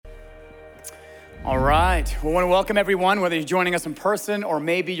All right. We want to welcome everyone, whether you're joining us in person or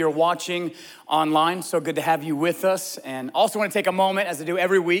maybe you're watching online. So good to have you with us. And also want to take a moment, as I do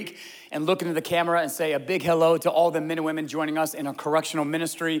every week, and look into the camera and say a big hello to all the men and women joining us in our correctional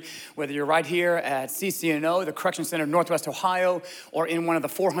ministry, whether you're right here at CCNO, the Correction Center of Northwest Ohio, or in one of the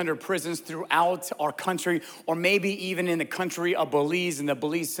 400 prisons throughout our country, or maybe even in the country of Belize, in the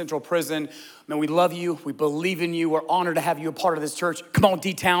Belize Central Prison. Man, we love you. We believe in you. We're honored to have you a part of this church. Come on,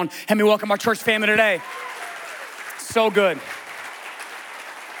 D-Town. Help me welcome our church family today. So good.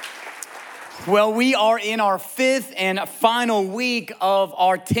 Well, we are in our fifth and final week of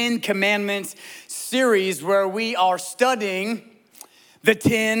our 10 Commandments series where we are studying the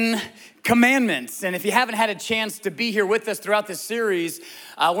 10 Commandments. And if you haven't had a chance to be here with us throughout this series,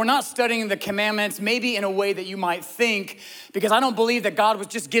 we're not studying the commandments maybe in a way that you might think, because I don't believe that God was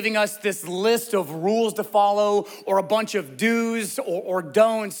just giving us this list of rules to follow or a bunch of do's or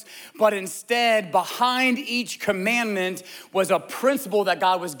don'ts, but instead behind each commandment was a principle that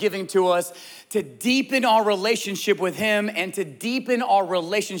God was giving to us to deepen our relationship with Him and to deepen our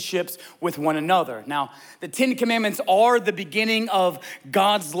relationships with one another. Now, the 10 Commandments are the beginning of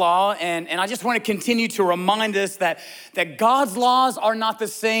God's law, and I just want to continue to remind us that God's laws are not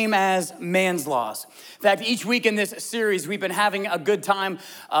the same as man's laws. In fact, each week in this series, we've been having a good time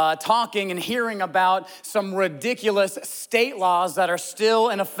talking and hearing about some ridiculous state laws that are still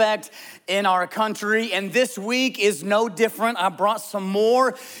in effect in our country. And this week is no different. I brought some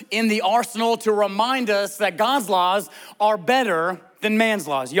more in the arsenal to remind us that God's laws are better than man's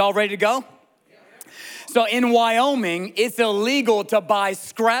laws. Y'all ready to go? So in Wyoming, it's illegal to buy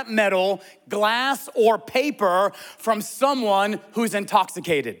scrap metal, glass, or paper from someone who's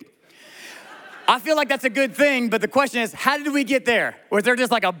intoxicated. I feel like that's a good thing, but the question is, how did we get there? Was there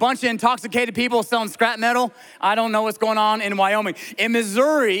just like a bunch of intoxicated people selling scrap metal? I don't know what's going on in Wyoming. In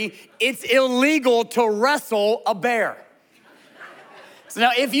Missouri, it's illegal to wrestle a bear. So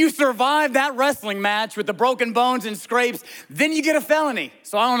now if you survive that wrestling match with the broken bones and scrapes, then you get a felony.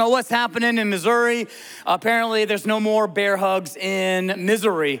 So I don't know what's happening in Missouri. Apparently there's no more bear hugs in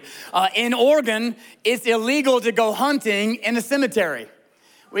Missouri. In Oregon, it's illegal to go hunting in a cemetery.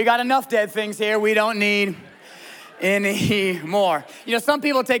 We got enough dead things here. We don't need any more. You know, some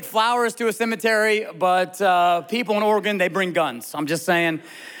people take flowers to a cemetery, but people in Oregon, they bring guns. I'm just saying.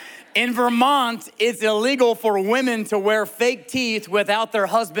 In Vermont, it's illegal for women to wear fake teeth without their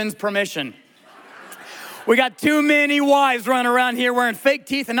husband's permission. We got too many wives running around here wearing fake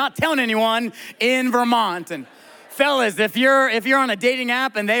teeth and not telling anyone in Vermont. And fellas, if you're on a dating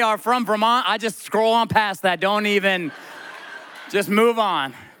app and they are from Vermont, I just scroll on past that. Don't even, just move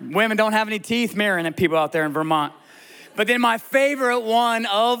on. Women don't have any teeth, mirroring at people out there in Vermont. But then my favorite one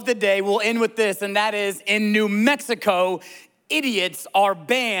of the day, we'll end with this, and that is in New Mexico, idiots are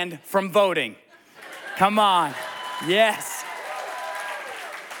banned from voting. Come on. Yes.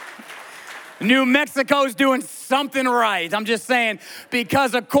 New Mexico's doing something right. I'm just saying,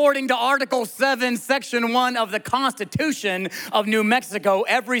 because according to Article 7, Section 1 of the Constitution of New Mexico,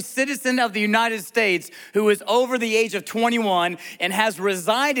 every citizen of the United States who is over the age of 21 and has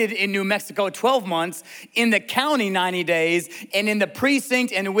resided in New Mexico 12 months, in the county 90 days, and in the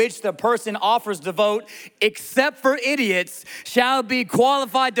precinct in which the person offers to vote, except for idiots, shall be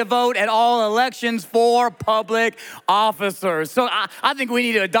qualified to vote at all elections for public officers. So I think we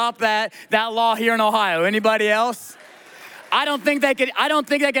need to adopt that law here in Ohio. Anybody else? I don't think they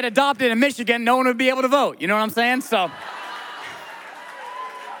could adopt it in Michigan. No one would be able to vote. You know what I'm saying? So,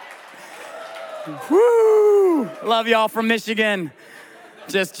 whoo! Love y'all from Michigan.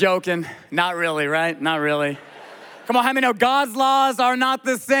 Just joking. Not really, right? Not really. Come on, how many know God's laws are not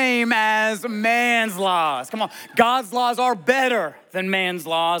the same as man's laws? Come on, God's laws are better than man's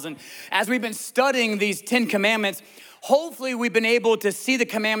laws. And as we've been studying these 10 Commandments, hopefully we've been able to see the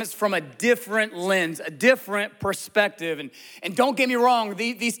commandments from a different lens, a different perspective. And don't get me wrong,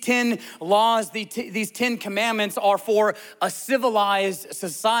 these 10 laws, these 10 commandments are for a civilized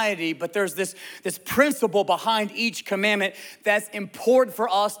society, but there's this principle behind each commandment that's important for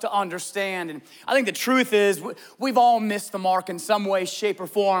us to understand. And I think the truth is we've all missed the mark in some way, shape, or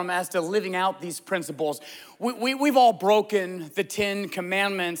form as to living out these principles. We've all broken the 10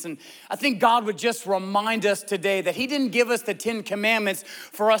 commandments, and I think God would just remind us today that He didn't give us the 10 commandments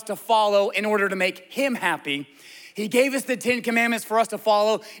for us to follow in order to make Him happy. He gave us the 10 commandments for us to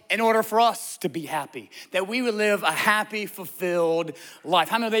follow in order for us to be happy, that we would live a happy, fulfilled life.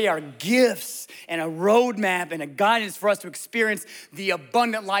 How many they are gifts and a roadmap and a guidance for us to experience the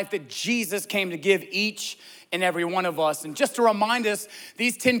abundant life that Jesus came to give each in every one of us. And just to remind us,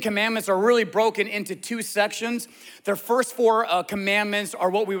 these 10 commandments are really broken into two sections. The first four commandments are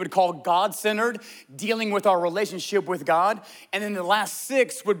what we would call God-centered, dealing with our relationship with God. And then the last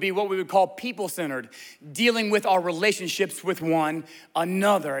 6 would be what we would call people-centered, dealing with our relationships with one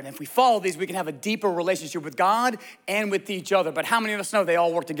another. And if we follow these, we can have a deeper relationship with God and with each other. But how many of us know they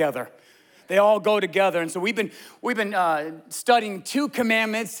all work together? They all go together. And so we've been studying 2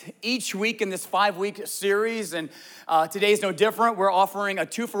 commandments each week in this 5-week series. And today's no different. We're offering a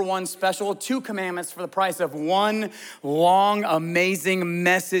 2-for-1 special, 2 commandments for the price of 1 long, amazing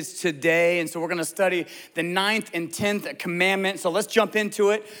message today. And so we're going to study the 9th and 10th commandment. So let's jump into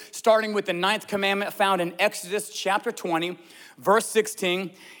it, starting with the 9th commandment found in Exodus chapter 20, verse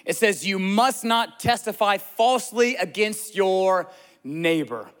 16. It says, "You must not testify falsely against your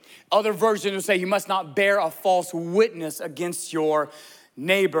neighbor." Other versions will say you must not bear a false witness against your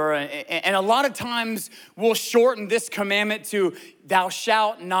neighbor. And a lot of times we'll shorten this commandment to thou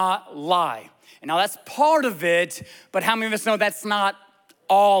shalt not lie. And now that's part of it, but how many of us know that's not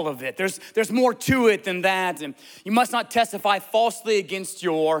all of it? There's more to it than that. And you must not testify falsely against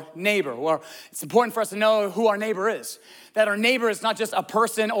your neighbor. Well, it's important for us to know who our neighbor is. That our neighbor is not just a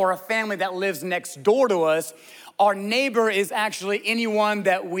person or a family that lives next door to us. Our neighbor is actually anyone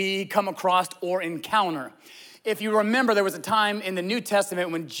that we come across or encounter. If you remember, there was a time in the New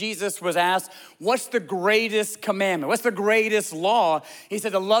Testament when Jesus was asked, what's the greatest commandment? What's the greatest law? He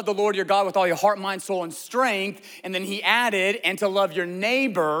said to love the Lord your God with all your heart, mind, soul, and strength. And then he added, and to love your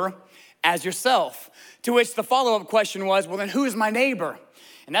neighbor as yourself. To which the follow-up question was, well, then who is my neighbor?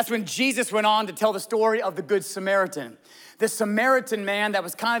 And that's when Jesus went on to tell the story of the Good Samaritan. The Samaritan man that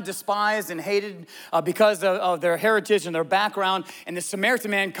was kind of despised and hated because of their heritage and their background. And the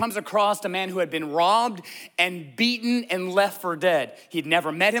Samaritan man comes across a man who had been robbed and beaten and left for dead. He'd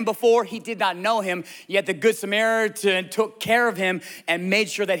never met him before. He did not know him. Yet the Good Samaritan took care of him and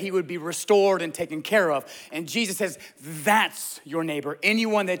made sure that he would be restored and taken care of. And Jesus says, that's your neighbor,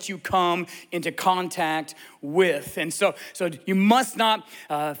 anyone that you come into contact with. And so you must not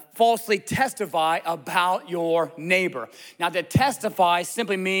falsely testify about your neighbor. Now, to testify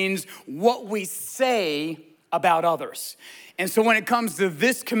simply means what we say about others. And so when it comes to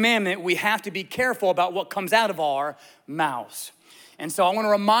this commandment, we have to be careful about what comes out of our mouths. And so I want to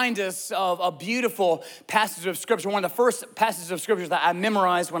remind us of a beautiful passage of scripture, one of the first passages of scripture that I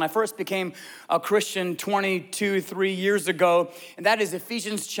memorized when I first became a Christian 3 years ago. And that is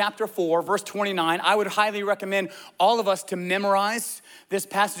Ephesians chapter 4, verse 29. I would highly recommend all of us to memorize this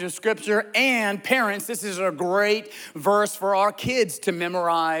passage of scripture. And parents, this is a great verse for our kids to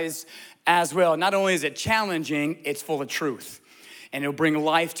memorize as well. Not only is it challenging, it's full of truth. And it'll bring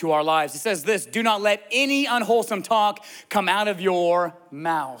life to our lives. It says this, do not let any unwholesome talk come out of your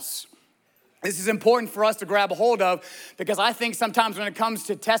mouths. This is important for us to grab a hold of because I think sometimes when it comes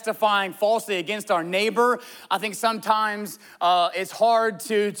to testifying falsely against our neighbor, I think sometimes it's hard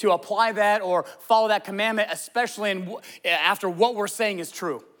to apply that or follow that commandment, especially after what we're saying is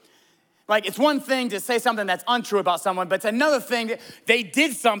true. Like, it's one thing to say something that's untrue about someone, but it's another thing that they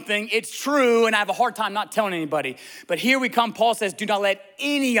did something, it's true, and I have a hard time not telling anybody. But here we come, Paul says, do not let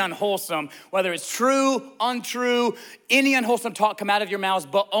any unwholesome, whether it's true, untrue, any unwholesome talk come out of your mouths,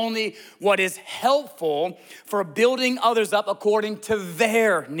 but only what is helpful for building others up according to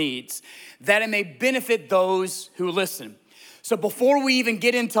their needs, that it may benefit those who listen. So before we even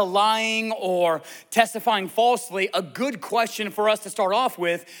get into lying or testifying falsely, a good question for us to start off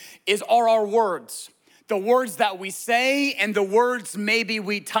with is, are our words, the words that we say and the words maybe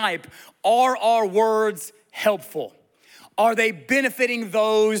we type, are our words helpful? Are they benefiting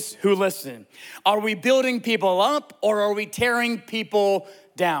those who listen? Are we building people up or are we tearing people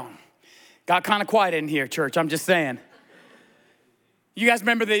down? Got kind of quiet in here, church, I'm just saying. You guys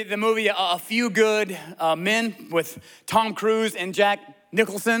remember the movie A Few Good Men with Tom Cruise and Jack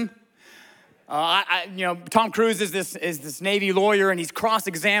Nicholson? Tom Cruise is this Navy lawyer, and he's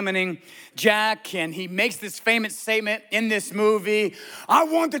cross-examining Jack, and he makes this famous statement in this movie, I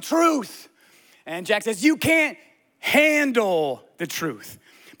want the truth. And Jack says, you can't handle the truth.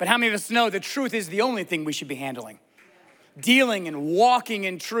 But how many of us know the truth is the only thing we should be handling? Dealing and walking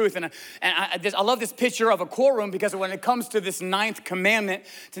in truth. And I love this picture of a courtroom because when it comes to this 9th commandment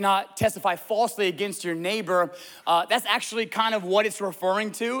to not testify falsely against your neighbor, that's actually kind of what it's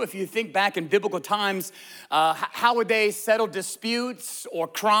referring to. If you think back in biblical times, how would they settle disputes or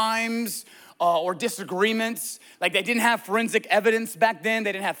crimes or disagreements? Like, they didn't have forensic evidence back then.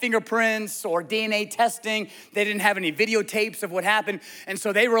 They didn't have fingerprints or DNA testing. They didn't have any videotapes of what happened. And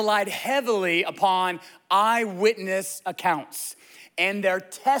so they relied heavily upon eyewitness accounts. and their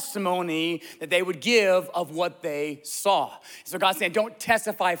testimony that they would give of what they saw. So God's saying, don't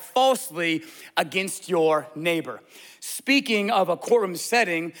testify falsely against your neighbor. Speaking of a courtroom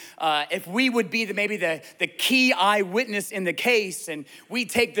setting, if we would be maybe the key eyewitness in the case and we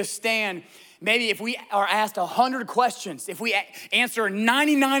take the stand, maybe if we are asked 100 questions, if we answer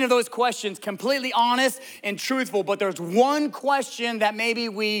 99 of those questions completely honest and truthful, but there's one question that maybe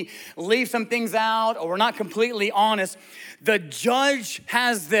we leave some things out or we're not completely honest, the judge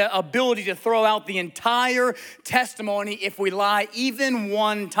has the ability to throw out the entire testimony if we lie even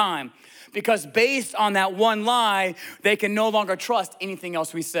one time. Because based on that one lie, they can no longer trust anything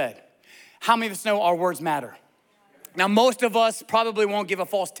else we said. How many of us know our words matter? Now, most of us probably won't give a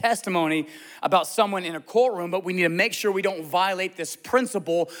false testimony about someone in a courtroom, but we need to make sure we don't violate this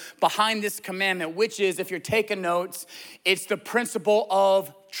principle behind this commandment, which is, if you're taking notes, it's the principle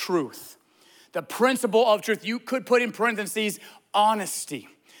of truth. The principle of truth. You could put in parentheses, honesty.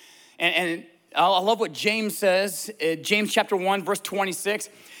 And I love what James says, James chapter 1, verse 26.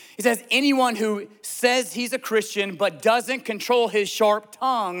 He says, anyone who says he's a Christian but doesn't control his sharp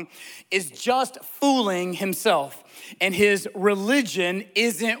tongue is just fooling himself, and his religion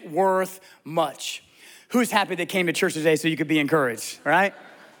isn't worth much. Who's happy they came to church today so you could be encouraged, right?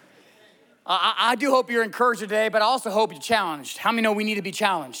 I do hope you're encouraged today, but I also hope you're challenged. How many know we need to be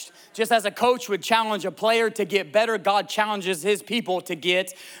challenged? Just as a coach would challenge a player to get better, God challenges his people to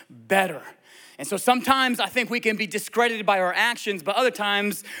get better. And so sometimes I think we can be discredited by our actions, but other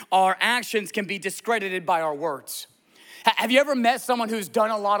times our actions can be discredited by our words. Have you ever met someone who's done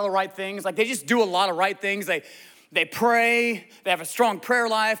a lot of the right things? Like they just do a lot of right things. They pray, they have a strong prayer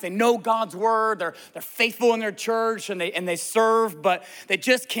life, they know God's word, they're faithful in their church and they serve, but they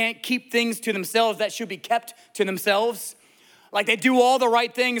just can't keep things to themselves that should be kept to themselves. Like they do all the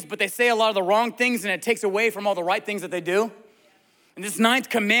right things, but they say a lot of the wrong things and it takes away from all the right things that they do. And this 9th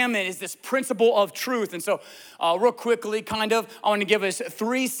commandment is this principle of truth. And so real quickly, I want to give us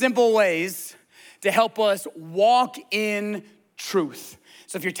 3 simple ways to help us walk in truth.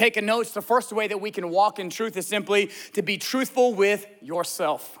 So if you're taking notes, the first way that we can walk in truth is simply to be truthful with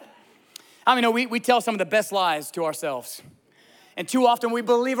yourself. I mean, we tell some of the best lies to ourselves. And too often we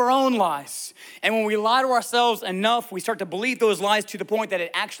believe our own lies. And when we lie to ourselves enough, we start to believe those lies to the point that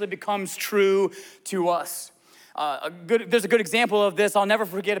it actually becomes true to us. There's a good example of this I'll never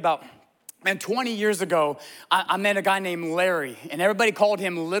forget about. And 20 years ago, I met a guy named Larry, and everybody called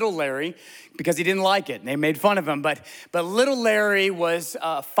him Little Larry because he didn't like it. And they made fun of him, but Little Larry was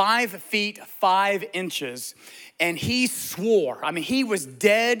 5 feet 5 inches, and he swore, he was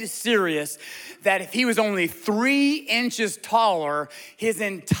dead serious that if he was only 3 inches taller, his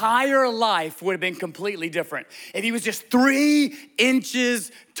entire life would have been completely different. If he was just 3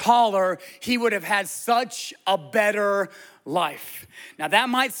 inches taller, he would have had such a better life. Now that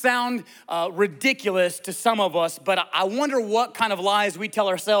might sound ridiculous to some of us, but I wonder what kind of lies we tell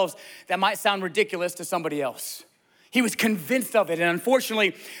ourselves that might sound ridiculous to somebody else. He was convinced of it, and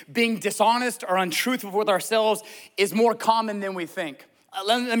unfortunately, being dishonest or untruthful with ourselves is more common than we think.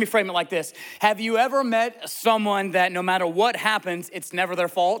 Let me frame it like this. Have you ever met someone that no matter what happens, it's never their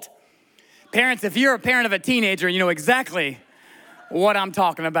fault? Parents, if you're a parent of a teenager, you know exactly what I'm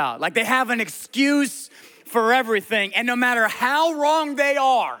talking about. Like they have an excuse for everything, and no matter how wrong they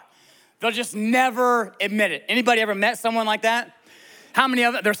are, they'll just never admit it. Anybody ever met someone like that? How many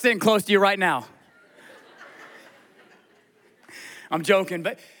of them? They're sitting close to you right now. I'm joking,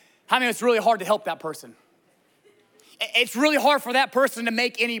 but how many of it's really hard to help that person? It's really hard for that person to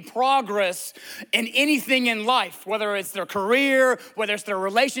make any progress in anything in life, whether it's their career, whether it's their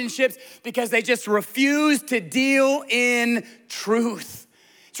relationships, because they just refuse to deal in truth.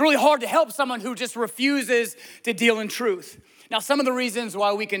 It's really hard to help someone who just refuses to deal in truth. Now, some of the reasons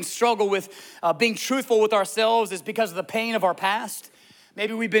why we can struggle with being truthful with ourselves is because of the pain of our past.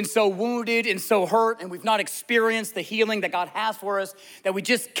 Maybe we've been so wounded and so hurt and we've not experienced the healing that God has for us that we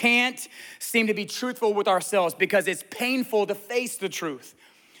just can't seem to be truthful with ourselves because it's painful to face the truth.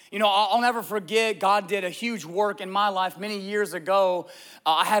 You know, I'll never forget, God did a huge work in my life many years ago.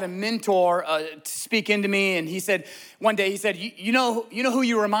 I had a mentor speak into me, and one day he said, you know who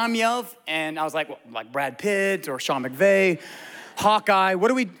you remind me of? And I was like, well, like Brad Pitt or Sean McVay, Hawkeye.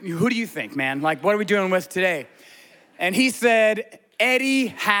 Who do you think, man? Like, what are we doing with today? And he said, Eddie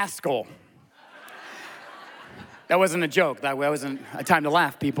Haskell. That wasn't a joke. That wasn't a time to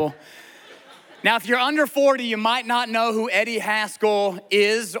laugh, people. Now, if you're under 40, you might not know who Eddie Haskell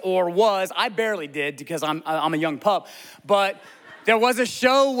is or was. I barely did because I'm a young pup. But There was a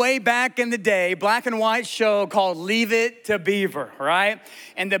show way back in the day, black and white show called Leave It to Beaver, right?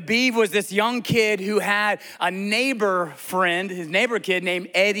 And the Beaver was this young kid who had a neighbor friend, his neighbor kid named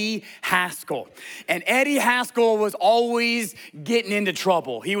Eddie Haskell. And Eddie Haskell was always getting into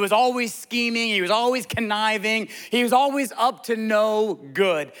trouble. He was always scheming. He was always conniving. He was always up to no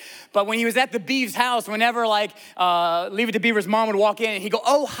good. But when he was at the Beaver's house, whenever Leave It to Beaver's mom would walk in and he'd go,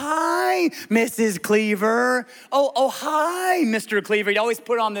 "Oh, hi, Mrs. Cleaver. Oh, hi, Mr. Cleaver." He'd always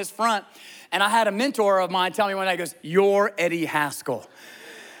put on this front. And I had a mentor of mine tell me one day, he goes, "You're Eddie Haskell."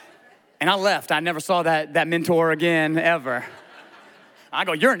 And I left. I never saw that mentor again, ever. I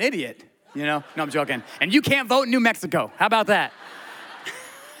go, "You're an idiot." No, I'm joking. And you can't vote in New Mexico. How about that?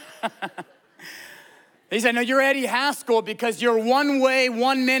 He said, "No, you're Eddie Haskell because you're one way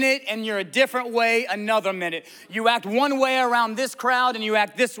 1 minute and you're a different way another minute. You act one way around this crowd and you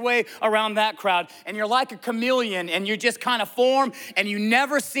act this way around that crowd. And you're like a chameleon and you just kind of form and you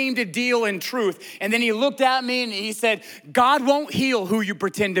never seem to deal in truth." And then he looked at me and he said, "God won't heal who you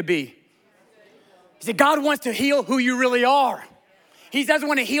pretend to be." He said, "God wants to heal who you really are. He doesn't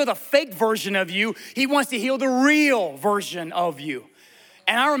want to heal the fake version of you. He wants to heal the real version of you."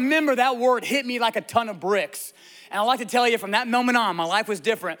 And I remember that word hit me like a ton of bricks. And I'd like to tell you from that moment on, my life was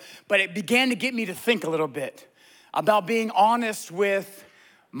different, but it began to get me to think a little bit about being honest with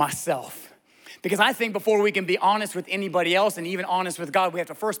myself. Because I think before we can be honest with anybody else and even honest with God, we have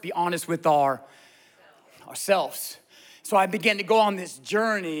to first be honest with ourselves. So I began to go on this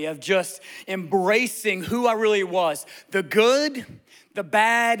journey of just embracing who I really was, the good, the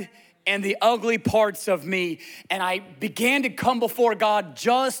bad, and the ugly parts of me. And I began to come before God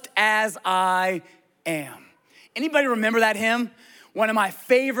just as I am. Anybody remember that hymn? One of my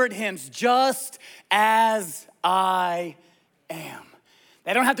favorite hymns, "Just as I am."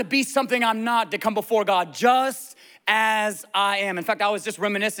 I don't have to be something I'm not to come before God, just as I am. In fact, I was just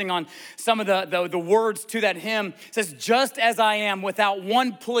reminiscing on some of the words to that hymn. It says, "Just as I am without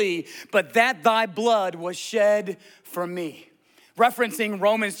one plea, but that thy blood was shed for me." Referencing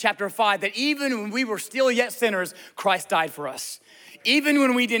Romans chapter 5, that even when we were still yet sinners, Christ died for us. Even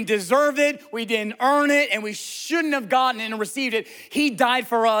when we didn't deserve it, we didn't earn it, and we shouldn't have gotten it and received it, he died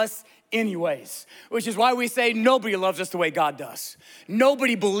for us anyways. Which is why we say nobody loves us the way God does.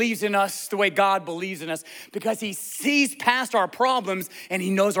 Nobody believes in us the way God believes in us, because he sees past our problems and he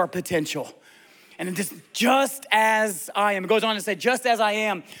knows our potential. And just as I am, it goes on to say, "Just as I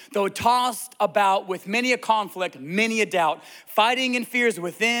am, though tossed about with many a conflict, many a doubt, fighting in fears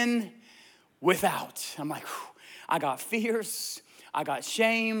within, without." I'm like, I got fears, I got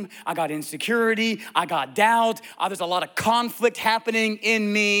shame, I got insecurity, I got doubt. There's a lot of conflict happening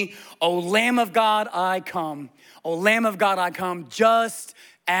in me. "O Lamb of God, I come. O Lamb of God, I come, just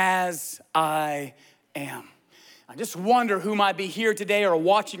as I am." I just wonder who might be here today or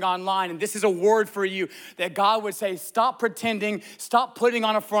watching online, and this is a word for you, that God would say, stop pretending, stop putting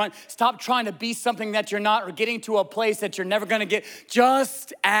on a front, stop trying to be something that you're not or getting to a place that you're never gonna get.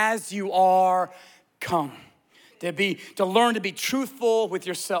 Just as you are, come. To learn to be truthful with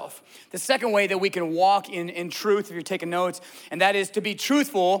yourself. The second way that we can walk in truth, if you're taking notes, and that is to be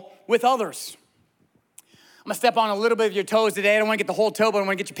truthful with others. I'm gonna step on a little bit of your toes today. I don't wanna get the whole toe, but I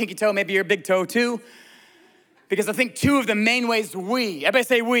wanna get your pinky toe, maybe your big toe too. Because I think two of the main ways everybody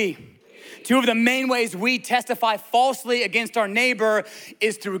say we. Two of the main ways we testify falsely against our neighbor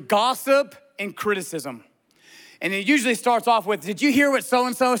is through gossip and criticism. And it usually starts off with, "Did you hear what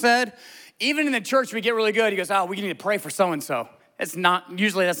so-and-so said?" Even in the church, we get really good. He goes, "Oh, we need to pray for so-and-so." That's not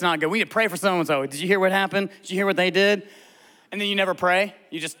good. We need to pray for so-and-so. "Did you hear what happened? Did you hear what they did?" And then you never pray.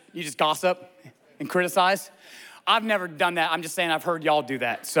 You just gossip and criticize. I've never done that. I'm just saying I've heard y'all do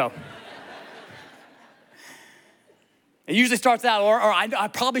that, so. It usually starts out, or I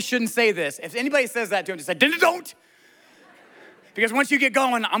probably shouldn't say this. If anybody says that to him, just say, "Don't." Because once you get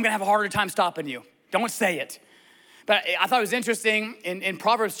going, I'm gonna have a harder time stopping you. Don't say it. But I thought it was interesting in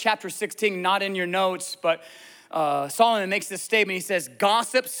Proverbs chapter 16, not in your notes, but Solomon makes this statement. He says,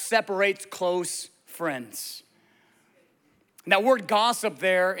 "Gossip separates close friends." And that word gossip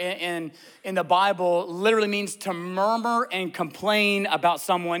there in the Bible literally means to murmur and complain about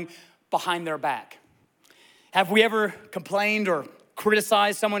someone behind their back. Have we ever complained or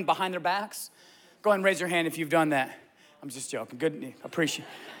criticized someone behind their backs? Go ahead and raise your hand if you've done that. I'm just joking. Good,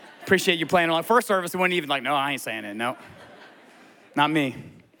 appreciate you playing along. First service, it wasn't even like, "No, I ain't saying it, no." Not me.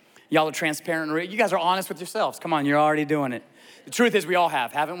 Y'all are transparent. You guys are honest with yourselves. Come on, you're already doing it. The truth is we all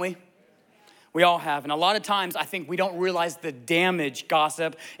have, haven't we? We all have. And a lot of times I think we don't realize the damage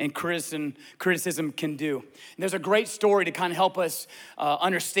gossip and criticism can do. And there's a great story to kind of help us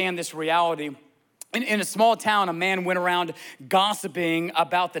understand this reality. In a small town, a man went around gossiping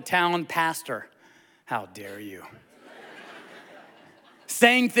about the town pastor. How dare you?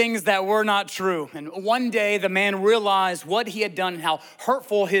 Saying things that were not true. And one day the man realized what he had done and how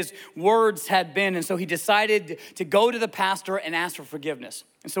hurtful his words had been. And so he decided to go to the pastor and ask for forgiveness.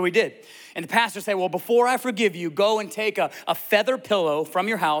 And so he did. And the pastor said, well, before I forgive you, go and take a feather pillow from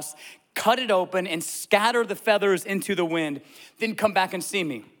your house, cut it open and scatter the feathers into the wind. Then come back and see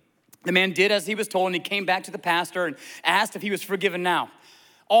me. The man did as he was told, and he came back to the pastor and asked if he was forgiven now.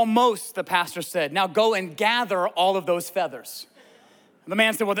 Almost, the pastor said. Now go and gather all of those feathers. The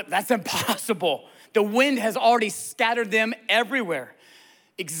man said, well, that's impossible. The wind has already scattered them everywhere.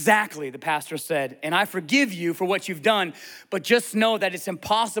 Exactly, the pastor said, and I forgive you for what you've done, but just know that it's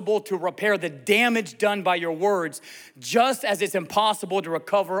impossible to repair the damage done by your words, just as it's impossible to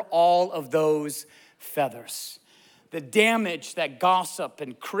recover all of those feathers. The damage that gossip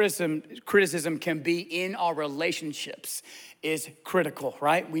and criticism can be in our relationships is critical,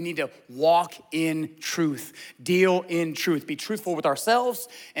 right? We need to walk in truth, deal in truth, be truthful with ourselves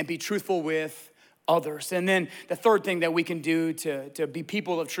and be truthful with others. And then the third thing that we can do to be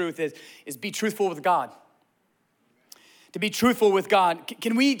people of truth is be truthful with God. To be truthful with God.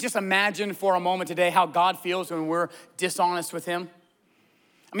 Can we just imagine for a moment today how God feels when we're dishonest with him?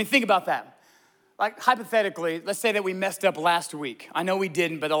 I mean, think about that. Like hypothetically, let's say that we messed up last week. I know we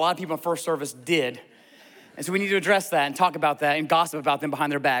didn't, but a lot of people in first service did. And so we need to address that and talk about that and gossip about them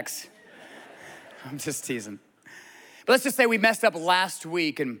behind their backs. I'm just teasing. But let's just say we messed up last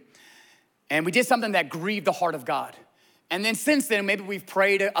week and we did something that grieved the heart of God. And then since then, maybe we've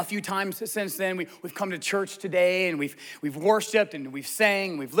prayed a few times since then. We've come to church today and we've worshiped and we've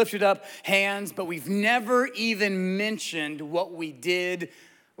sang, we've lifted up hands, but we've never even mentioned what we did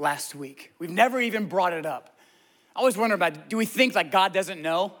last week. We've never even brought it up. I always wonder about, do we think like God doesn't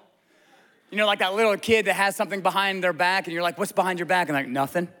know? You know, like that little kid that has something behind their back and you're like, what's behind your back? And like,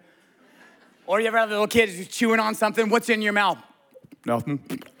 nothing. Or you ever have a little kid who's chewing on something? What's in your mouth?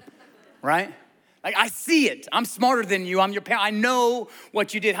 Nothing. Right? Like, I see it. I'm smarter than you. I'm your parent. I know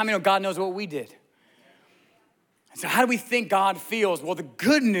what you did. How many know God knows what we did? So how do we think God feels? Well, the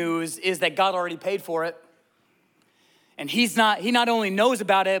good news is that God already paid for it. And he not only knows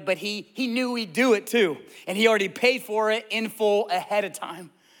about it, but he knew we'd do it too. And he already paid for it in full ahead of time.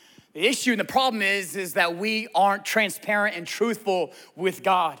 The issue and the problem is that we aren't transparent and truthful with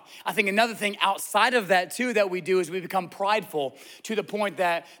God. I think another thing outside of that too that we do is we become prideful to the point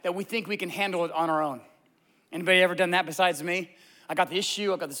that we think we can handle it on our own. Anybody ever done that besides me? I got the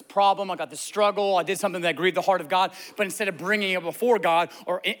issue, I got this problem, I got this struggle, I did something that grieved the heart of God, but instead of bringing it before God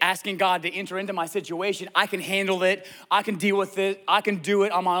or asking God to enter into my situation, I can handle it, I can deal with it, I can do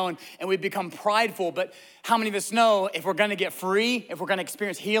it on my own, and we become prideful. But how many of us know if we're gonna get free, if we're gonna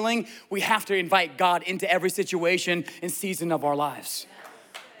experience healing, we have to invite God into every situation and season of our lives.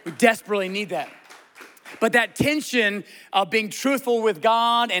 We desperately need that. But that tension of being truthful with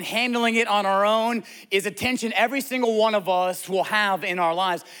God and handling it on our own is a tension every single one of us will have in our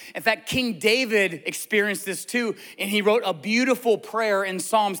lives. In fact, King David experienced this too, and he wrote a beautiful prayer in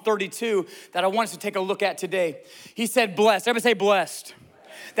Psalms 32 that I want us to take a look at today. He said, blessed. Everybody say blessed.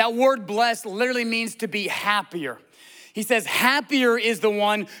 That word blessed literally means to be happier. He says, happier is the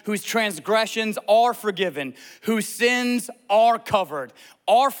one whose transgressions are forgiven, whose sins are covered,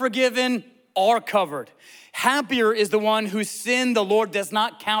 are forgiven, are covered. Happier is the one whose sin the Lord does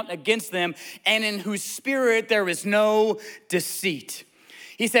not count against them, and in whose spirit there is no deceit.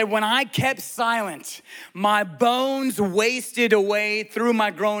 He said, when I kept silent, my bones wasted away through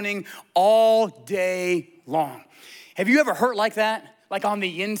my groaning all day long. Have you ever hurt like that? Like on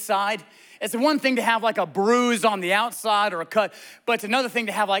the inside? It's one thing to have like a bruise on the outside or a cut, but it's another thing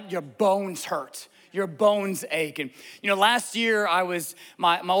to have like your bones hurt. Your bones ache. And you know, last year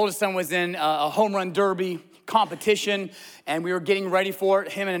my oldest son was in a home run derby competition, and we were getting ready for it.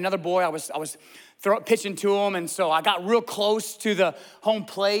 Him and another boy, I was pitching to him, and so I got real close to the home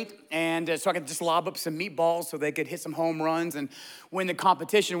plate, and so I could just lob up some meatballs so they could hit some home runs and win the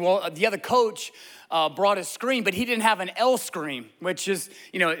competition. Well, the other coach brought a screen, but he didn't have an L screen, which is,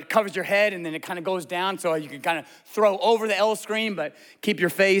 you know, it covers your head and then it kind of goes down so you can kind of throw over the L screen, but keep your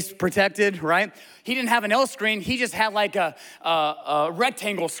face protected, right? He didn't have an L screen. He just had like a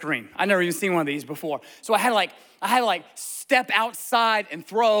rectangle screen. I've never even seen one of these before. So I had to step outside and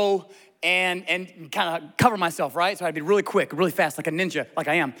throw and kind of cover myself, right? So I'd be really quick, really fast, like a ninja, like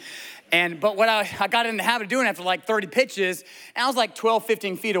I am. But what I got in the habit of doing after like 30 pitches, and I was like 12,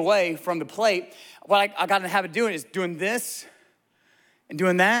 15 feet away from the plate, what I got in the habit of doing is doing this and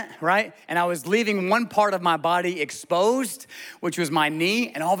doing that, right? And I was leaving one part of my body exposed, which was my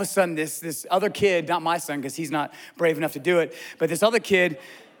knee. And all of a sudden, this other kid, not my son, because he's not brave enough to do it, but this other kid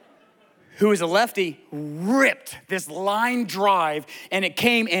who was a lefty ripped this line drive, and it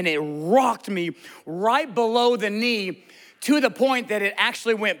came and it rocked me right below the knee to the point that it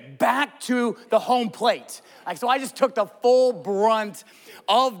actually went back to the home plate. Like, so I just took the full brunt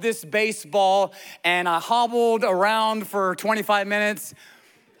of this baseball, and I hobbled around for 25 minutes.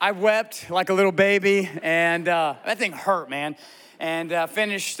 I wept like a little baby, and that thing hurt, man. And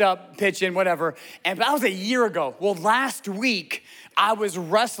finished up pitching, whatever. And that was a year ago. Well, last week, I was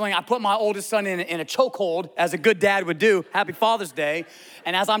wrestling. I put my oldest son in a chokehold, as a good dad would do. Happy Father's Day.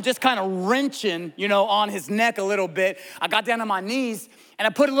 And as I'm just kind of wrenching, on his neck a little bit, I got down on my knees, and I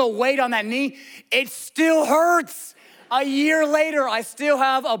put a little weight on that knee. It still hurts. A year later, I still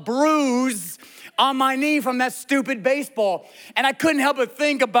have a bruise on my knee from that stupid baseball. And I couldn't help but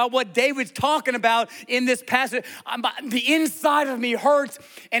think about what David's talking about in this passage. The inside of me hurts,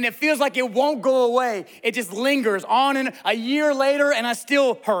 and it feels like it won't go away. It just lingers on, and a year later, and I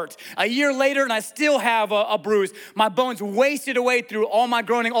still hurt. A year later, and I still have a bruise. My bones wasted away through all my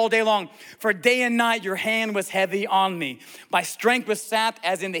groaning all day long. For day and night, your hand was heavy on me. My strength was sapped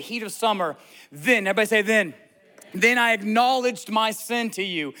as in the heat of summer. Then, everybody say then. Then I acknowledged my sin to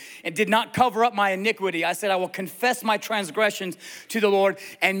you and did not cover up my iniquity. I said, I will confess my transgressions to the Lord,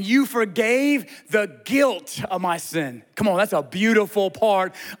 and you forgave the guilt of my sin. Come on, that's a beautiful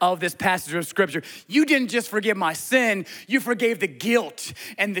part of this passage of scripture. You didn't just forgive my sin, you forgave the guilt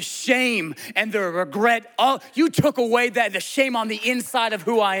and the shame and the regret. You took away the shame on the inside of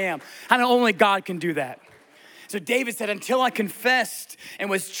who I am. And only God can do that. So David said, until I confessed and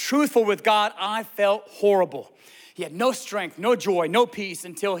was truthful with God, I felt horrible. He had no strength, no joy, no peace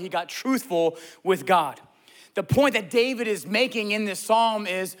until he got truthful with God. The point that David is making in this psalm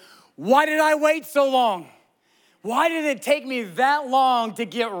is, why did I wait so long? Why did it take me that long to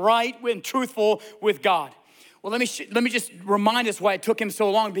get right and truthful with God? Well, let me just remind us why it took him so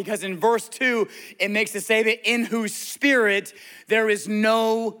long, because in verse 2, it makes it say that in whose spirit there is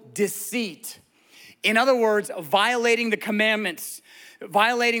no deceit. In other words, violating the commandments,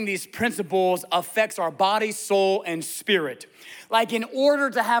 violating these principles affects our body, soul, and spirit. Like, in order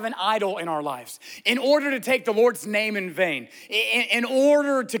to have an idol in our lives, in order to take the Lord's name in vain, in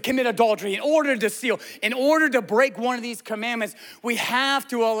order to commit adultery, in order to steal, in order to break one of these commandments, we have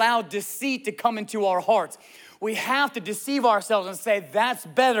to allow deceit to come into our hearts. We have to deceive ourselves and say, that's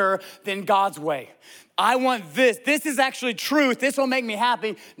better than God's way. I want this. This is actually truth. This will make me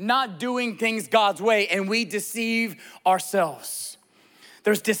happy, not doing things God's way. And we deceive ourselves.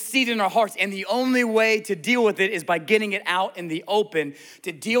 There's deceit in our hearts, and the only way to deal with it is by getting it out in the open,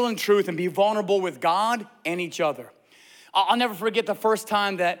 to deal in truth and be vulnerable with God and each other. I'll never forget the first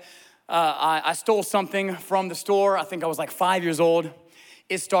time that I stole something from the store. I think I was like 5 years old.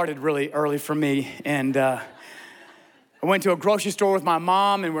 It started really early for me, and I went to a grocery store with my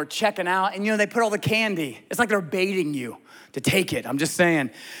mom, and we're checking out, and they put all the candy. It's like they're baiting you to take it, I'm just saying.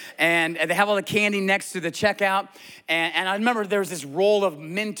 And they have all the candy next to the checkout. And I remember there was this roll of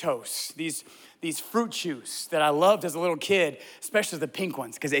Mentos, these fruit chews that I loved as a little kid, especially the pink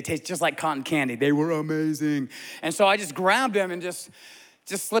ones, because they taste just like cotton candy. They were amazing. And so I just grabbed them and just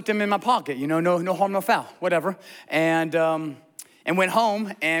slipped them in my pocket, no harm, no foul, whatever. And went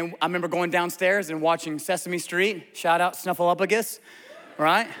home, and I remember going downstairs and watching Sesame Street. Shout out Snuffleupagus,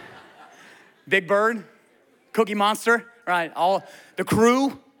 right? Big Bird, Cookie Monster, right? All the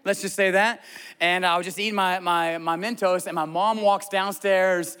crew, let's just say that. And I was just eating my Mentos, and my mom walks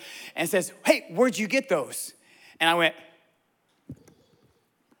downstairs and says, hey, where'd you get those? And I went,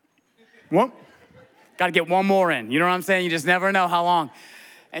 what? Got to get one more in. You know what I'm saying? You just never know how long.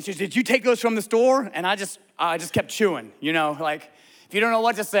 And she said, did you take those from the store? And I just kept chewing, like, if you don't know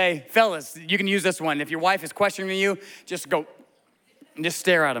what to say, fellas, you can use this one. If your wife is questioning you, just go and just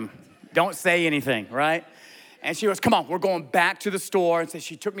stare at them. Don't say anything, right? And she goes, come on, we're going back to the store. And so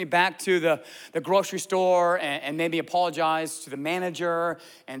she took me back to the grocery store and made me apologize to the manager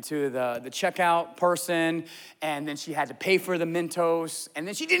and to the checkout person. And then she had to pay for the Mentos. And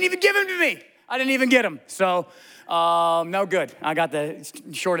then she didn't even give them to me. I didn't even get them. So no good. I got the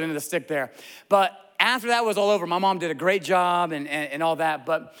short end of the stick there. But after that was all over, my mom did a great job and all that.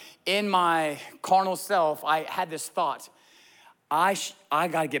 But in my carnal self, I had this thought. I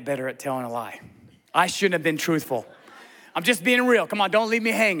got to get better at telling a lie. I shouldn't have been truthful. I'm just being real. Come on, don't leave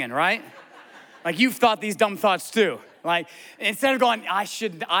me hanging, right? Like, you've thought these dumb thoughts too. Like, instead of going, I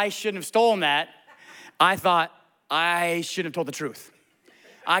shouldn't have stolen that, I thought, I shouldn't have told the truth.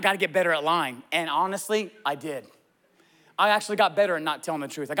 I got to get better at lying. And honestly, I did. I actually got better at not telling the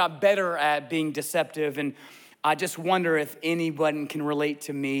truth. I got better at being deceptive, and I just wonder if anyone can relate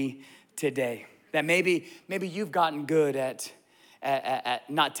to me today. That maybe you've gotten good at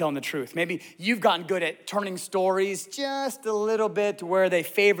not telling the truth. Maybe you've gotten good at turning stories just a little bit to where they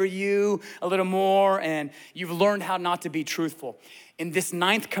favor you a little more, and you've learned how not to be truthful. In this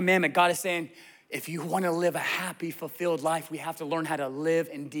 9th commandment, God is saying, if you want to live a happy, fulfilled life, we have to learn how to live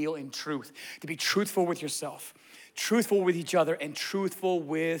and deal in truth, to be truthful with yourself, truthful with each other, and truthful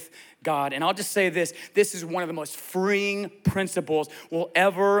with God. And I'll just say this is one of the most freeing principles we'll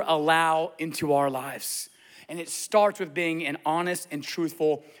ever allow into our lives. And it starts with being an honest and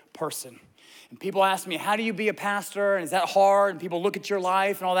truthful person. And people ask me, how do you be a pastor? And is that hard? And people look at your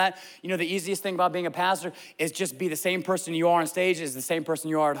life and all that. You know, the easiest thing about being a pastor is just be the same person you are on stage as the same person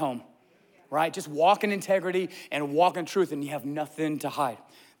you are at home, right? Just walk in integrity and walk in truth, and you have nothing to hide.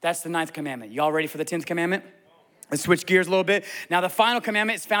 That's the 9th commandment. Y'all ready for the 10th commandment? Let's switch gears a little bit. Now, the final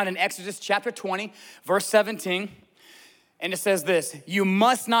commandment is found in Exodus chapter 20, verse 17. And it says this, you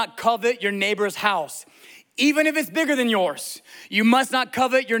must not covet your neighbor's house, even if it's bigger than yours. You must not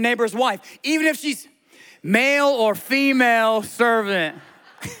covet your neighbor's wife, even if she's male or female servant,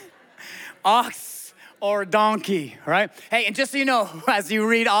 ox or donkey, right? Hey, and just so you know, as you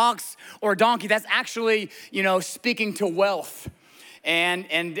read ox or donkey, that's actually, speaking to wealth.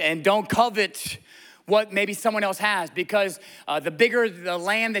 And don't covet what maybe someone else has, because the bigger the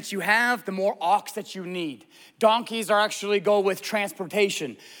land that you have, the more ox that you need. Donkeys actually go with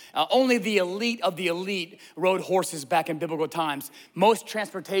transportation. Only the elite of the elite rode horses back in biblical times. Most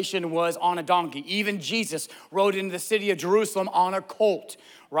transportation was on a donkey. Even Jesus rode into the city of Jerusalem on a colt,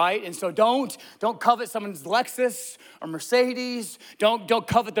 right? And so don't covet someone's Lexus or Mercedes. Don't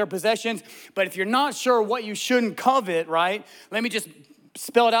covet their possessions. But if you're not sure what you shouldn't covet, right, let me just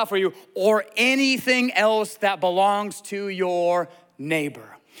spell it out for you, or anything else that belongs to your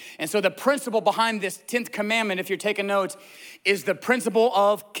neighbor. And so the principle behind this 10th commandment, if you're taking notes, is the principle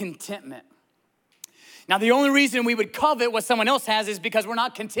of contentment. Now, the only reason we would covet what someone else has is because we're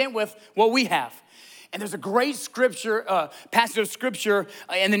not content with what we have. And there's a great passage of scripture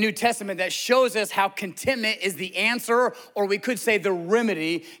in the New Testament that shows us how contentment is the answer, or we could say the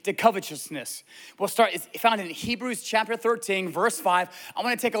remedy to covetousness. It's found in Hebrews chapter 13, verse 5. I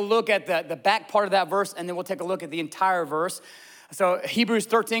want to take a look at the back part of that verse, and then we'll take a look at the entire verse. So Hebrews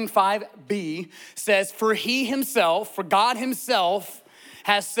 13, 5b says, for God himself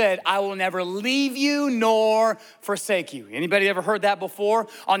has said, I will never leave you nor forsake you. Anybody ever heard that before?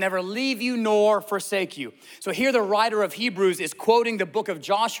 I'll never leave you nor forsake you. So here the writer of Hebrews is quoting the book of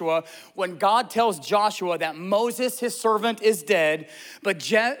Joshua when God tells Joshua that Moses, his servant, is dead. But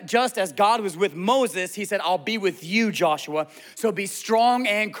just as God was with Moses, he said, I'll be with you, Joshua. So be strong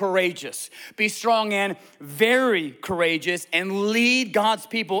and courageous. Be strong and very courageous, and lead God's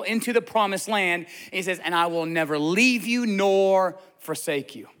people into the promised land. And he says, and I will never leave you nor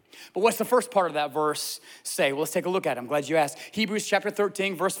forsake you. But what's the first part of that verse say? Well, let's take a look at it. I'm glad you asked. Hebrews chapter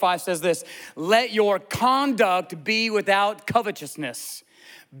 13, verse 5 says this, let your conduct be without covetousness.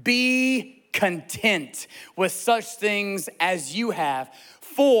 Be content with such things as you have,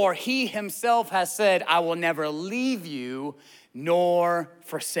 for he himself has said, I will never leave you nor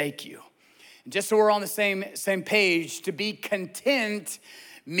forsake you. And just so we're on the same page, to be content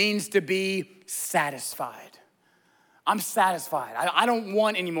means to be satisfied. I'm satisfied. I don't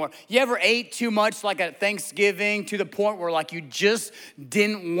want anymore. You ever ate too much like at Thanksgiving to the point where like you just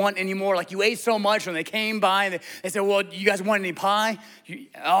didn't want anymore? Like you ate so much when they came by and they said, well, you guys want any pie? You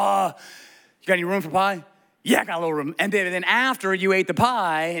got any room for pie? Yeah, I got a little room. And then after you ate the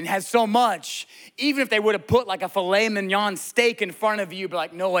pie and had so much, even if they would have put like a filet mignon steak in front of you, but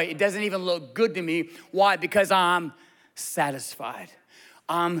like, no way, it doesn't even look good to me. Why? Because I'm satisfied.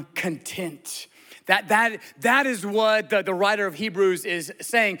 I'm content. That is what the writer of Hebrews is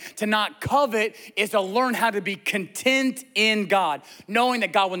saying. To not covet is to learn how to be content in God, knowing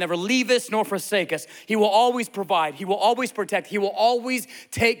that God will never leave us nor forsake us. He will always provide. He will always protect. He will always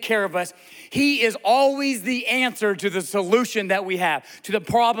take care of us. He is always the answer to the solution that we have, to the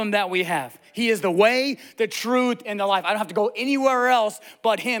problem that we have. He is the way, the truth, and the life. I don't have to go anywhere else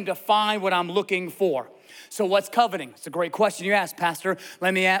but him to find what I'm looking for. So what's coveting? It's a great question you asked, Pastor.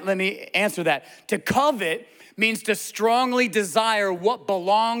 Let me answer that. To covet means to strongly desire what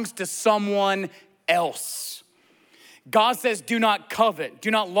belongs to someone else. God says, do not covet.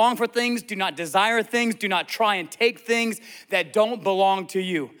 Do not long for things. Do not desire things. Do not try and take things that don't belong to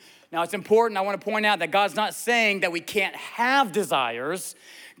you. Now, it's important. I want to point out that God's not saying that we can't have desires.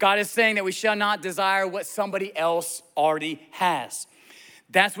 God is saying that we shall not desire what somebody else already has.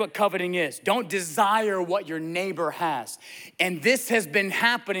 That's what coveting is. Don't desire what your neighbor has. And this has been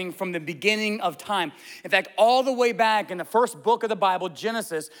happening from the beginning of time. In fact, all the way back in the first book of the Bible,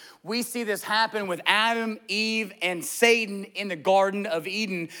 Genesis, we see this happen with Adam, Eve, and Satan in the Garden of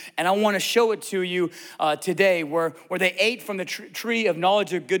Eden. And I want to show it to you today, where they ate from the tree of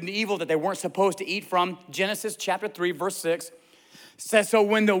knowledge of good and evil that they weren't supposed to eat from. Genesis chapter 3, verse 6 says, so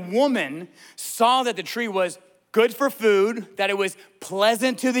when the woman saw that the tree was good for food, that it was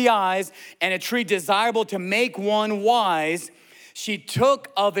pleasant to the eyes, and a tree desirable to make one wise, she took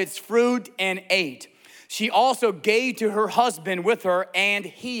of its fruit and ate. She also gave to her husband with her, and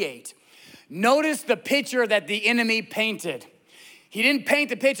he ate. Notice the picture that the enemy painted. He didn't paint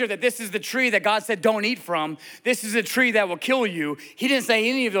the picture that this is the tree that God said don't eat from. This is a tree that will kill you. He didn't say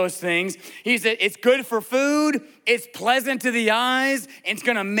any of those things. He said it's good for food, it's pleasant to the eyes, and it's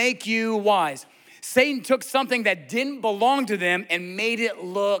gonna make you wise. Satan took something that didn't belong to them and made it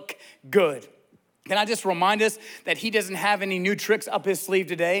look good. Can I just remind us that he doesn't have any new tricks up his sleeve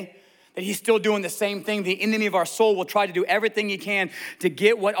today? That he's still doing the same thing. The enemy of our soul will try to do everything he can to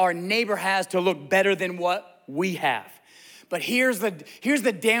get what our neighbor has to look better than what we have. But here's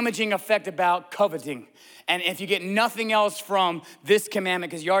the damaging effect about coveting. And if you get nothing else from this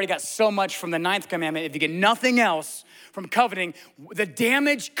commandment, because you already got so much from the 9th commandment, if you get nothing else from coveting, the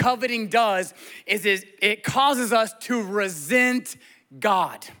damage coveting does is it causes us to resent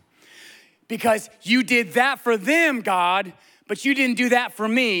God. Because you did that for them, God, but you didn't do that for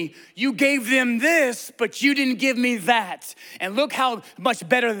me. You gave them this, but you didn't give me that. And look how much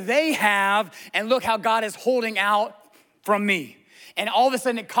better they have, and look how God is holding out from me. And all of a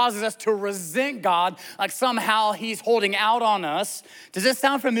sudden it causes us to resent God, like somehow he's holding out on us. Does this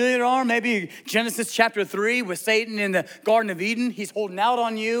sound familiar at all? Maybe Genesis chapter 3 with Satan in the Garden of Eden. He's holding out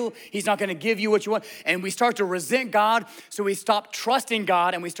on you. He's not gonna give you what you want. And we start to resent God, so we stop trusting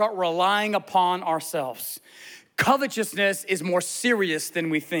God and we start relying upon ourselves. Covetousness is more serious than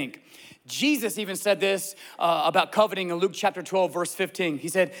we think. Jesus even said this about coveting in Luke chapter 12, verse 15. He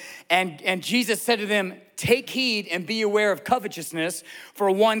said, and Jesus said to them, take heed and be aware of covetousness,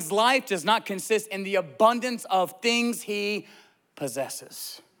 for one's life does not consist in the abundance of things he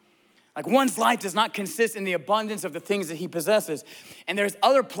possesses. Like one's life does not consist in the abundance of the things that he possesses. And there's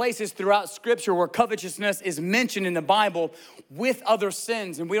other places throughout scripture where covetousness is mentioned in the Bible with other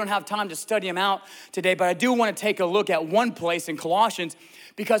sins. And we don't have time to study them out today, but I do want to take a look at one place in Colossians,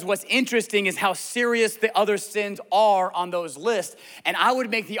 because what's interesting is how serious the other sins are on those lists. And I would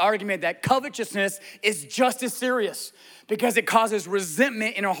make the argument that covetousness is just as serious because it causes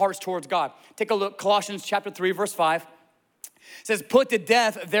resentment in our hearts towards God. Take a look, Colossians chapter 3, verse 5. It says, put to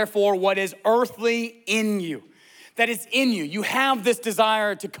death, therefore, what is earthly in you. That is in you. You have this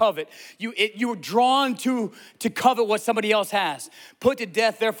desire to covet. You're drawn to covet what somebody else has. Put to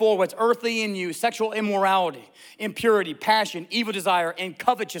death, therefore, what's earthly in you, sexual immorality, impurity, passion, evil desire, and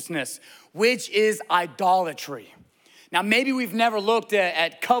covetousness, which is idolatry. Now, maybe we've never looked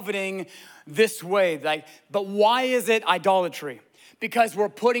at coveting this way, but why is it idolatry? Because we're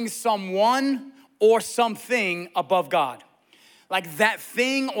putting someone or something above God. Like that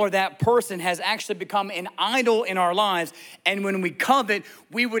thing or that person has actually become an idol in our lives. And when we covet,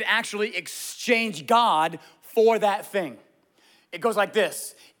 we would actually exchange God for that thing. It goes like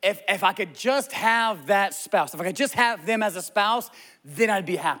this. If I could just have that spouse, if I could just have them as a spouse, then I'd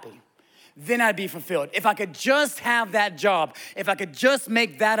be happy. Then I'd be fulfilled. If I could just have that job, if I could just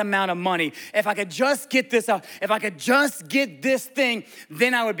make that amount of money, if I could just get this out, if I could just get this thing,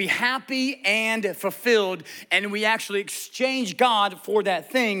 then I would be happy and fulfilled. And we actually exchange God for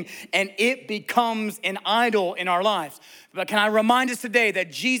that thing, and it becomes an idol in our lives. But can I remind us today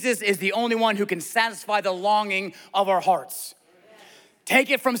that Jesus is the only one who can satisfy the longing of our hearts?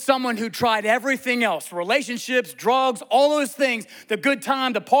 Take it from someone who tried everything else, relationships, drugs, all those things, the good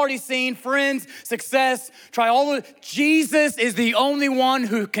time, the party scene, friends, success, try all those. Jesus is the only one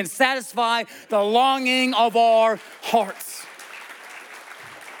who can satisfy the longing of our hearts.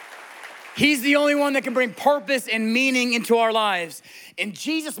 He's the only one that can bring purpose and meaning into our lives. And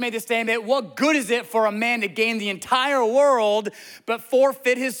Jesus made the statement, what good is it for a man to gain the entire world but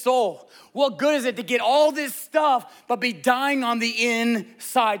forfeit his soul? What good is it to get all this stuff but be dying on the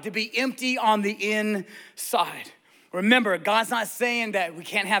inside, to be empty on the inside? Remember, God's not saying that we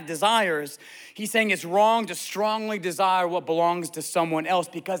can't have desires. He's saying it's wrong to strongly desire what belongs to someone else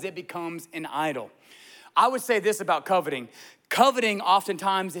because it becomes an idol. I would say this about coveting. Coveting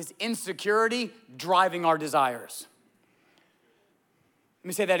oftentimes is insecurity driving our desires. Let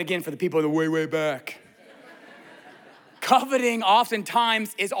me say that again for the people in the way back. Coveting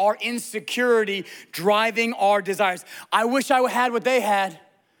oftentimes is our insecurity driving our desires. I wish I had what they had.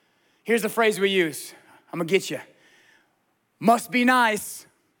 Here's the phrase we use. I'm gonna get you. Must be nice.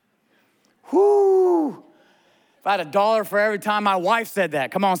 Whoo. If I had $1 for every time my wife said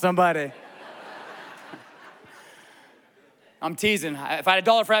that, come on, somebody. I'm teasing. If I had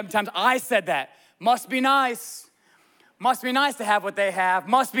 $1 for every time I said that, must be nice. Must be nice to have what they have.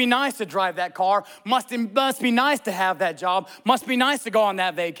 Must be nice to drive that car. Must be nice to have that job. Must be nice to go on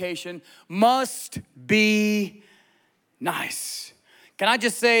that vacation. Must be nice. Can I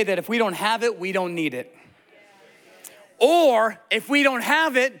just say that if we don't have it, we don't need it. Or if we don't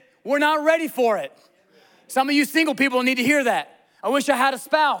have it, we're not ready for it. Some of you single people need to hear that. I wish I had a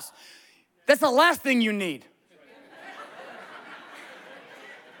spouse. That's the last thing you need.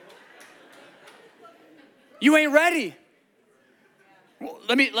 You ain't ready. Well,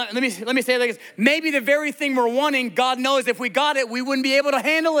 let me say it like this. Maybe the very thing we're wanting, God knows if we got it, we wouldn't be able to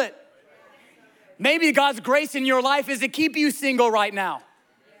handle it. Maybe God's grace in your life is to keep you single right now.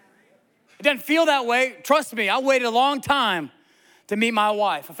 It doesn't feel that way. Trust me, I waited a long time to meet my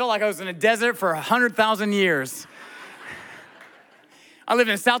wife. I felt like I was in a desert for 100,000 years. I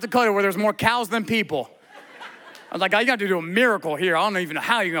lived in South Dakota where there's more cows than people. I was like, you got to do a miracle here. I don't even know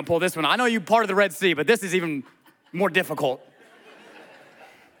how you're going to pull this one. I know you're part of the Red Sea, but this is even more difficult.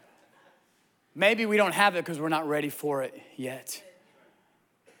 Maybe we don't have it because we're not ready for it yet.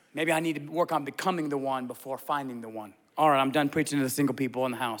 Maybe I need to work on becoming the one before finding the one. All right, I'm done preaching to the single people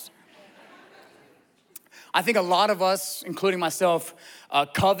in the house. I think a lot of us, including myself,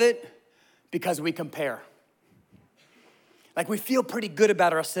 covet because we compare. Like we feel pretty good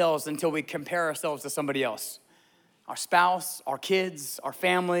about ourselves until we compare ourselves to somebody else. Our spouse, our kids, our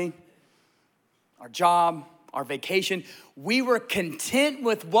family, our job, our vacation. We were content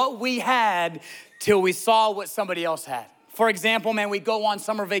with what we had till we saw what somebody else had. For example, man, we go on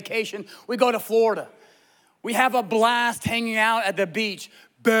summer vacation. We go to Florida. We have a blast hanging out at the beach.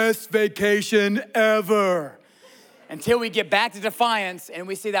 Best vacation ever. Until we get back to Defiance and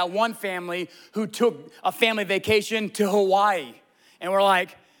we see that one family who took a family vacation to Hawaii. And we're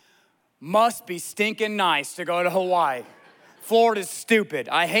like, must be stinking nice to go to Hawaii. Florida's stupid.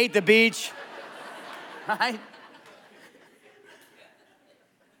 I hate the beach. Right?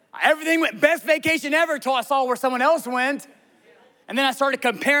 Everything went best vacation ever till I saw where someone else went. And then I started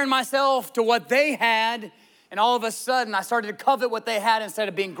comparing myself to what they had. And all of a sudden, I started to covet what they had instead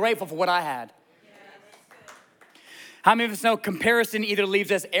of being grateful for what I had. How many of us know comparison either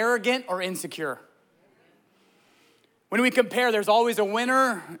leaves us arrogant or insecure? When we compare, there's always a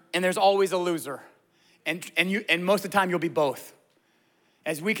winner and there's always a loser. And most of the time, you'll be both.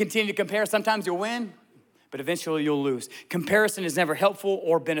 As we continue to compare, sometimes you'll win, but eventually you'll lose. Comparison is never helpful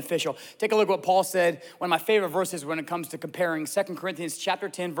or beneficial. Take a look at what Paul said, one of my favorite verses when it comes to comparing, 2 Corinthians chapter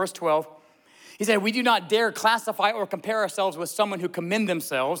 10, verse 12. He said, we do not dare classify or compare ourselves with someone who commend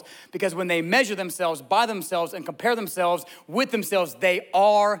themselves, because when they measure themselves by themselves and compare themselves with themselves, they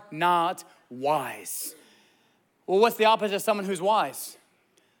are not wise. Well, what's the opposite of someone who's wise?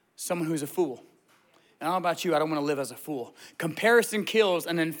 Someone who's a fool. And I don't know about you, I don't want to live as a fool. Comparison kills,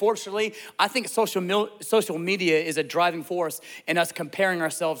 and unfortunately, I think social media is a driving force in us comparing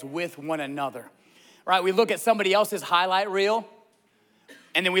ourselves with one another. Right? We look at somebody else's highlight reel,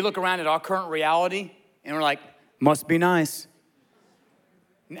 and then we look around at our current reality, and we're like, must be nice.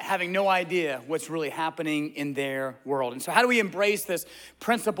 Having no idea what's really happening in their world. And so how do we embrace this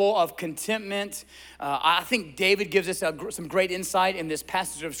principle of contentment? I think David gives us some great insight in this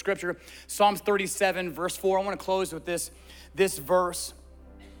passage of scripture. Psalms 37, verse 4. I want to close with this verse.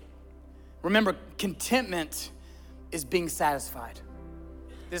 Remember, contentment is being satisfied.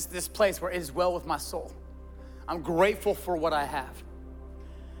 This place where it is well with my soul. I'm grateful for what I have.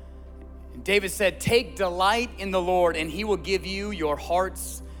 And David said, take delight in the Lord and he will give you your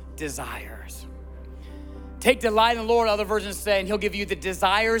heart's desires. Take delight in the Lord, other versions say, and he'll give you the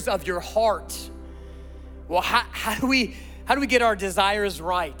desires of your heart. Well, how do we get our desires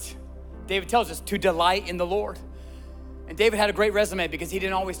right? David tells us to delight in the Lord. And David had a great resume because he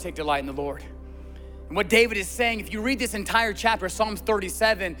didn't always take delight in the Lord. And what David is saying, if you read this entire chapter, Psalms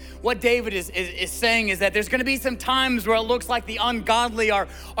 37, what David is saying is that there's gonna be some times where it looks like the ungodly are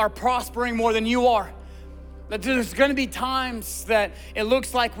prospering more than you are. That there's gonna be times that it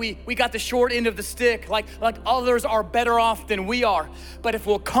looks like we got the short end of the stick, like others are better off than we are. But if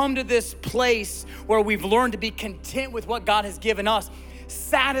we'll come to this place where we've learned to be content with what God has given us,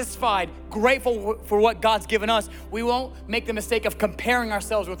 satisfied, grateful for what God's given us, we won't make the mistake of comparing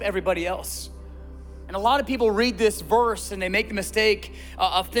ourselves with everybody else. And a lot of people read this verse and they make the mistake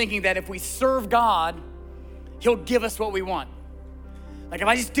of thinking that if we serve God, he'll give us what we want. Like if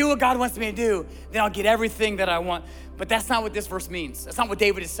I just do what God wants me to do, then I'll get everything that I want. But that's not what this verse means. That's not what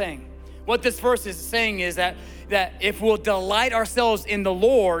David is saying. What this verse is saying is that if we'll delight ourselves in the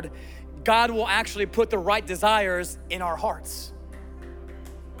Lord, God will actually put the right desires in our hearts.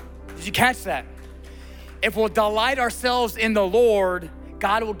 Did you catch that? If we'll delight ourselves in the Lord,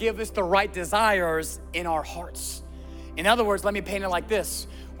 God will give us the right desires in our hearts. In other words, let me paint it like this.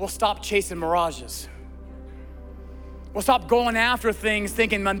 We'll stop chasing mirages. We'll stop going after things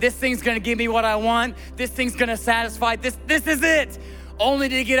thinking, man, this thing's gonna give me what I want. This thing's gonna satisfy, this is it. Only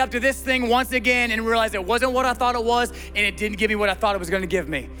to get up to this thing once again and realize it wasn't what I thought it was and it didn't give me what I thought it was gonna give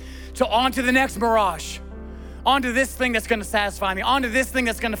me. So on to the next mirage. On to this thing that's gonna satisfy me. On to this thing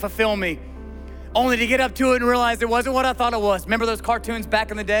that's gonna fulfill me. Only to get up to it and realize it wasn't what I thought it was. Remember those cartoons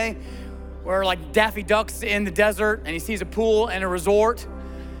back in the day where like Daffy Duck's in the desert and he sees a pool and a resort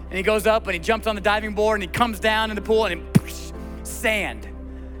and he goes up and he jumps on the diving board and he comes down in the pool and sand,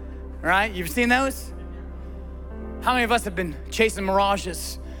 right? You've seen those? How many of us have been chasing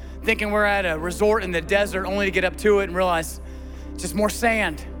mirages, thinking we're at a resort in the desert only to get up to it and realize it's just more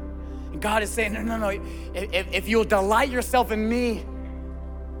sand? And God is saying, no. If you'll delight yourself in me,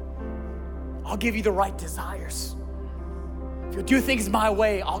 I'll give you the right desires. If you'll do things my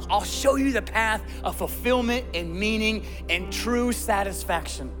way, I'll show you the path of fulfillment and meaning and true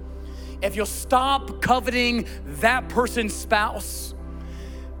satisfaction. If you'll stop coveting that person's spouse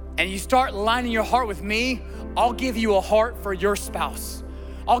and you start lining your heart with me, I'll give you a heart for your spouse.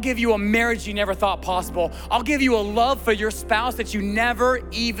 I'll give you a marriage you never thought possible. I'll give you a love for your spouse that you never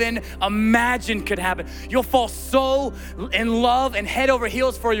even imagined could happen. You'll fall so in love and head over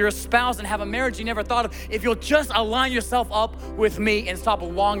heels for your spouse and have a marriage you never thought of if you'll just align yourself up with me and stop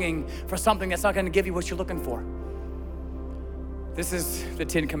longing for something that's not gonna give you what you're looking for. This is the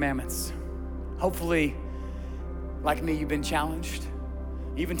 10 Commandments. Hopefully, like me, you've been challenged.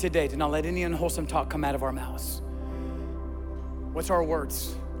 Even today, to not let any unwholesome talk come out of our mouths. What's our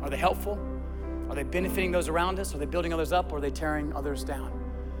words? Are they helpful? Are they benefiting those around us? Are they building others up or are they tearing others down?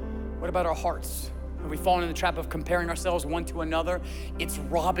 What about our hearts? Have we fallen in the trap of comparing ourselves one to another? It's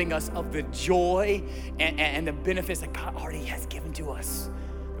robbing us of the joy and the benefits that God already has given to us,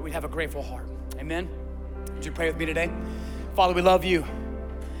 that we'd have a grateful heart. Amen? Would you pray with me today? Father, we love you.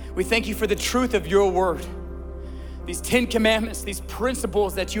 We thank you for the truth of your word. These 10 commandments, these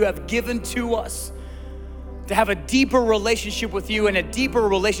principles that you have given to us to have a deeper relationship with you and a deeper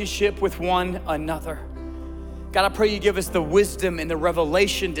relationship with one another. God, I pray you give us the wisdom and the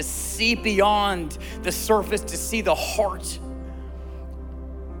revelation to see beyond the surface, to see the heart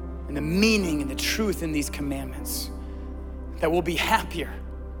and the meaning and the truth in these commandments, that we'll be happier.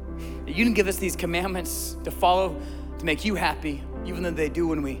 That you didn't give us these commandments to follow, to make you happy, even though they do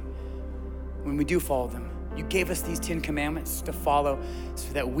when we do follow them. You gave us these 10 commandments to follow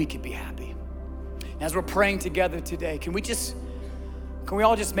so that we could be happy. And as we're praying together today, can we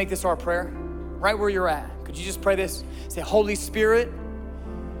all just make this our prayer? Right where you're at. Could you just pray this? Say, Holy Spirit,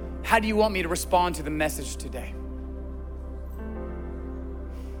 how do you want me to respond to the message today?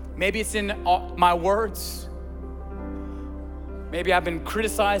 Maybe it's in my words. Maybe I've been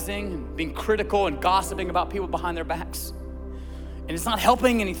criticizing and being critical and gossiping about people behind their backs, and it's not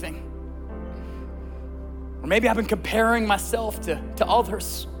helping anything. Or maybe I've been comparing myself to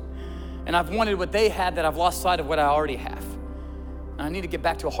others, and I've wanted what they had that I've lost sight of what I already have. And I need to get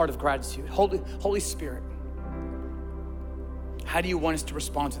back to a heart of gratitude. Holy Spirit, how do you want us to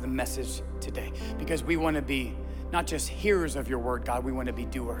respond to the message today? Because we want to be not just hearers of your word, God, we want to be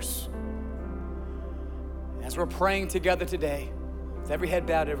doers. And as we're praying together today, with every head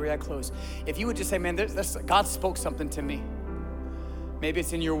bowed, every eye closed, if you would just say, man, God spoke something to me. Maybe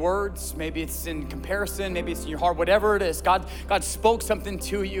it's in your words, maybe it's in comparison, maybe it's in your heart, whatever it is. God spoke something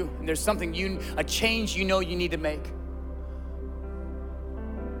to you, and there's something a change you know you need to make.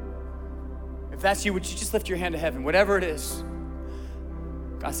 If that's you, would you just lift your hand to heaven, whatever it is.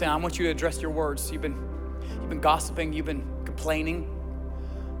 God's saying, I want you to address your words. You've been gossiping, you've been complaining,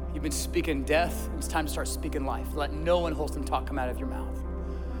 you've been speaking death. It's time to start speaking life. Let no unwholesome talk come out of your mouth.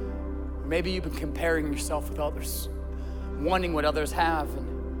 Maybe you've been comparing yourself with others, wanting what others have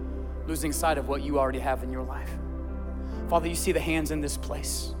and losing sight of what you already have in your life. Father, you see the hands in this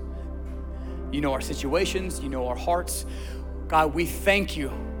place. You know our situations, you know our hearts. God, we thank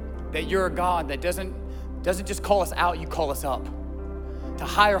you that you're a God that doesn't just call us out, you call us up to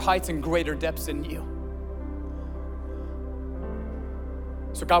higher heights and greater depths in you.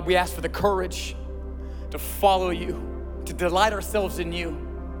 So God, we ask for the courage to follow you, to delight ourselves in you,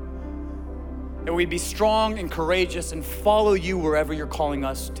 that we be strong and courageous and follow you wherever you're calling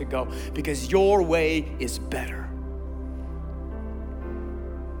us to go, because your way is better.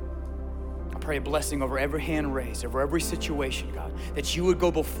 I pray a blessing over every hand raised, over every situation, God, that you would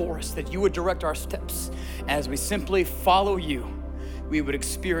go before us, that you would direct our steps. As we simply follow you, we would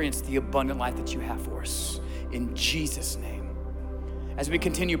experience the abundant life that you have for us. In Jesus' name. As we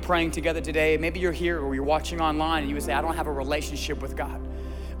continue praying together today, maybe you're here or you're watching online and you would say, I don't have a relationship with God.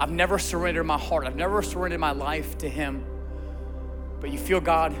 I've never surrendered my heart. I've never surrendered my life to him. But you feel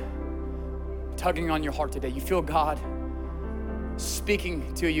God tugging on your heart today. You feel God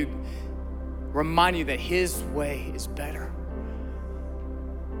speaking to you, reminding you that his way is better.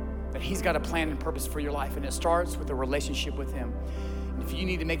 That he's got a plan and purpose for your life, and it starts with a relationship with him. And if you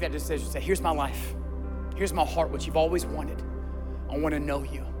need to make that decision, say, here's my life. Here's my heart, what you've always wanted. I want to know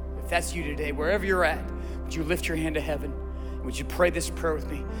you. If that's you today, wherever you're at, would you lift your hand to heaven? Would you pray this prayer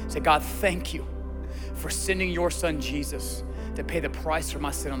with me? Say, God, thank you for sending your son, Jesus, to pay the price for my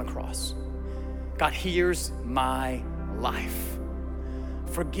sin on the cross. God, here's my life.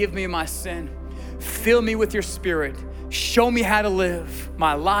 Forgive me my sin. Fill me with your spirit. Show me how to live.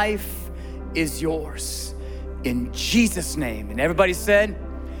 My life is yours. In Jesus' name. And everybody said,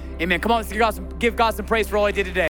 amen. Come on, let's give God some praise for all he did today.